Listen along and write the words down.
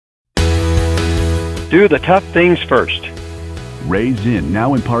Do the tough things first. Ray Zinn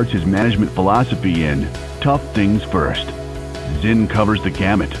now imparts his management philosophy in Tough Things First. Zinn covers the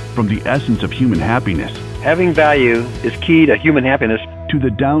gamut from the essence of human happiness Having value is key to human happiness. to the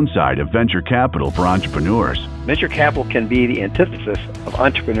downside of venture capital for entrepreneurs, Venture capital can be the antithesis of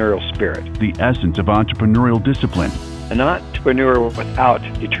entrepreneurial spirit. the essence of entrepreneurial discipline. An entrepreneur without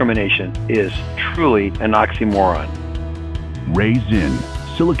determination is truly an oxymoron. Ray Zinn,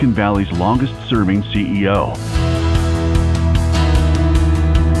 Silicon Valley's longest-serving CEO.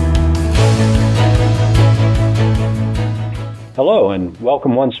 Hello, and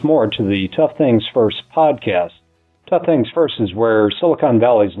welcome once more to the Tough Things First podcast. Tough Things First is where Silicon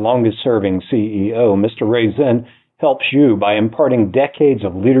Valley's longest-serving CEO, Mr. Ray Zinn, helps you by imparting decades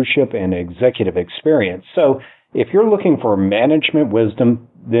of leadership and executive experience. So, if you're looking for management wisdom,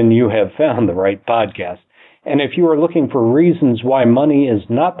 then you have found the right podcast. And if you are looking for reasons why money is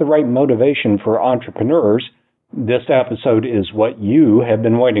not the right motivation for entrepreneurs, this episode is what you have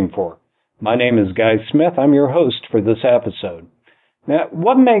been waiting for. My name is Guy Smith. I'm your host for this episode. Now,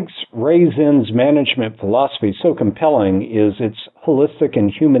 what makes Ray Zinn's management philosophy so compelling is its holistic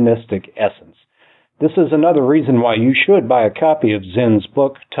and humanistic essence. This is another reason why you should buy a copy of Zinn's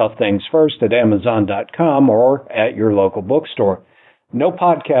book, Tough Things First, at Amazon.com or at your local bookstore. No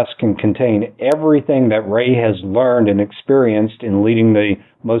podcast can contain everything that Ray has learned and experienced in leading the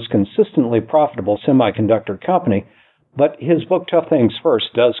most consistently profitable semiconductor company, but his book, Tough Things First,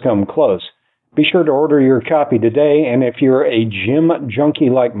 does come close. Be sure to order your copy today, and if you're a gym junkie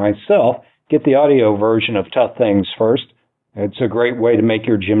like myself, get the audio version of Tough Things First. It's a great way to make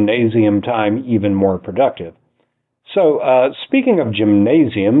your gymnasium time even more productive. So, speaking of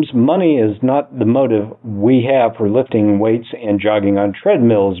gymnasiums, money is not the motive we have for lifting weights and jogging on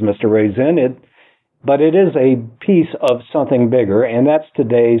treadmills, Mr. Ray Zinn, but it is a piece of something bigger, and that's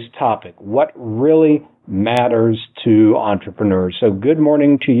today's topic, what really matters to entrepreneurs. So good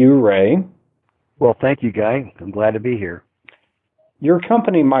morning to you, Ray. Well, thank you, Guy. I'm glad to be here. Your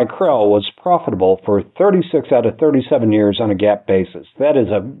company, Micrel, was profitable for 36 out of 37 years on a GAAP basis. That is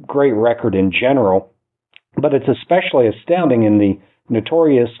a great record in general, but it's especially astounding in the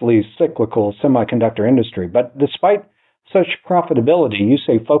notoriously cyclical semiconductor industry. But despite such profitability, you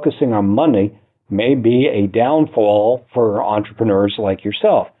say focusing on money may be a downfall for entrepreneurs like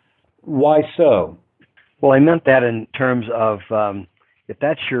yourself. Why so? Well, I meant that in terms of if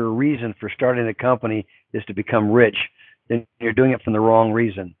that's your reason for starting a company is to become rich, then you're doing it for the wrong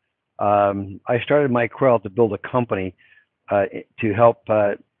reason. I started Micrel to build a company to help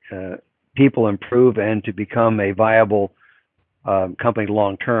people improve and to become a viable company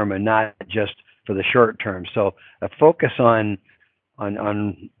long term and not just for the short term. So a focus on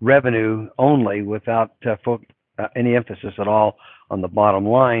revenue only without any emphasis at all on the bottom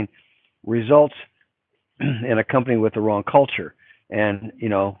line results in a company with the wrong culture. And, you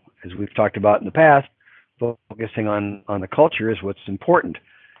know, as we've talked about in the past, focusing on the culture is what's important.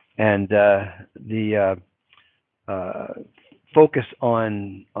 And the focus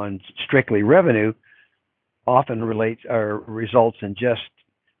on strictly revenue often results in just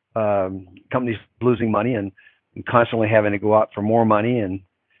companies losing money and constantly having to go out for more money, and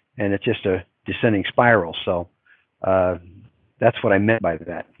it's just a descending spiral. So that's what I meant by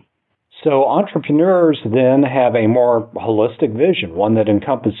that. So entrepreneurs then have a more holistic vision, one that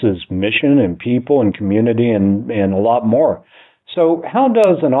encompasses mission and people and community and a lot more. So how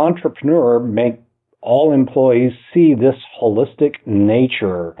does an entrepreneur make all employees see this holistic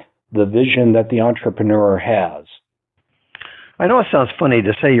nature, the vision that the entrepreneur has? I know it sounds funny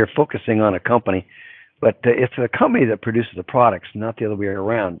to say you're focusing on a company, but it's a company that produces the products, not the other way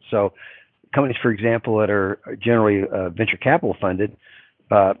around. So companies, for example, that are generally venture capital funded,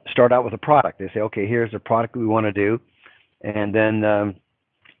 start out with a product. They say, okay, here's the product we want to do, and then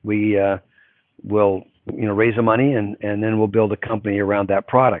we will, raise the money, and then we'll build a company around that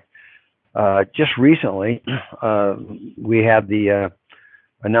product. Just recently, we had the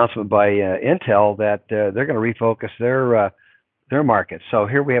announcement by Intel that they're going to refocus their market. So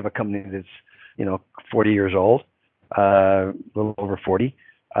here we have a company that's 40 years old, a little over 40,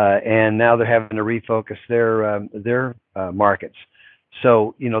 and now they're having to refocus their markets.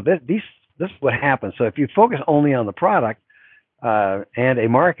 So, this is what happens. So if you focus only on the product and a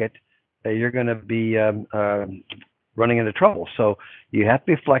market, you're going to be running into trouble. So you have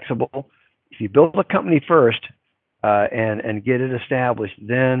to be flexible. If you build a company first and get it established,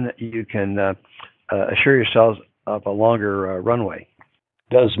 then you can assure yourselves of a longer runway.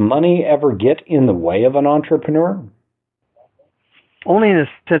 Does money ever get in the way of an entrepreneur? Only in the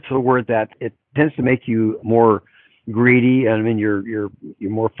sense of the word that it tends to make you more greedy. I mean, you're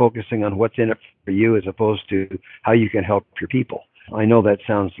more focusing on what's in it for you as opposed to how you can help your people. I know that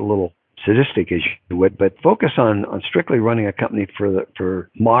sounds a little sadistic as you would, but focus on strictly running a company for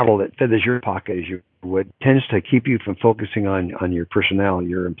model that feathers your pocket as you would tends to keep you from focusing on your personnel,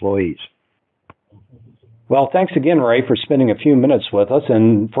 your employees. Well, thanks again, Ray, for spending a few minutes with us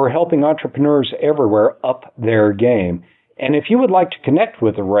and for helping entrepreneurs everywhere up their game. And if you would like to connect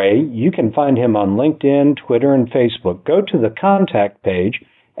with Ray, you can find him on LinkedIn, Twitter, and Facebook. Go to the contact page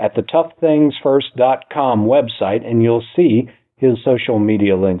at the toughthingsfirst.com website, and you'll see his social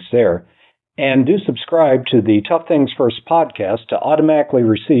media links there. And do subscribe to the Tough Things First podcast to automatically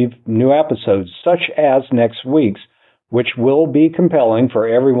receive new episodes, such as next week's, which will be compelling for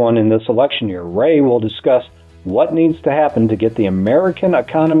everyone in this election year. Ray will discuss what needs to happen to get the American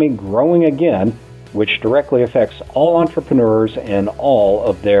economy growing again, which directly affects all entrepreneurs and all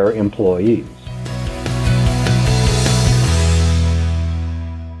of their employees.